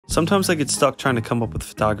Sometimes I get stuck trying to come up with a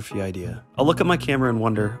photography idea. I'll look at my camera and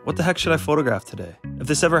wonder, what the heck should I photograph today? If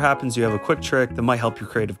this ever happens, you have a quick trick that might help your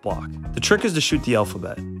creative block. The trick is to shoot the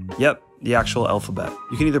alphabet. Yep, the actual alphabet.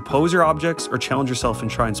 You can either pose your objects or challenge yourself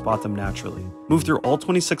and try and spot them naturally. Move through all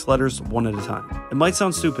 26 letters one at a time. It might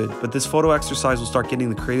sound stupid, but this photo exercise will start getting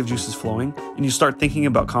the creative juices flowing, and you start thinking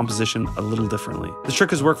about composition a little differently. This trick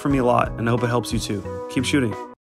has worked for me a lot, and I hope it helps you too. Keep shooting.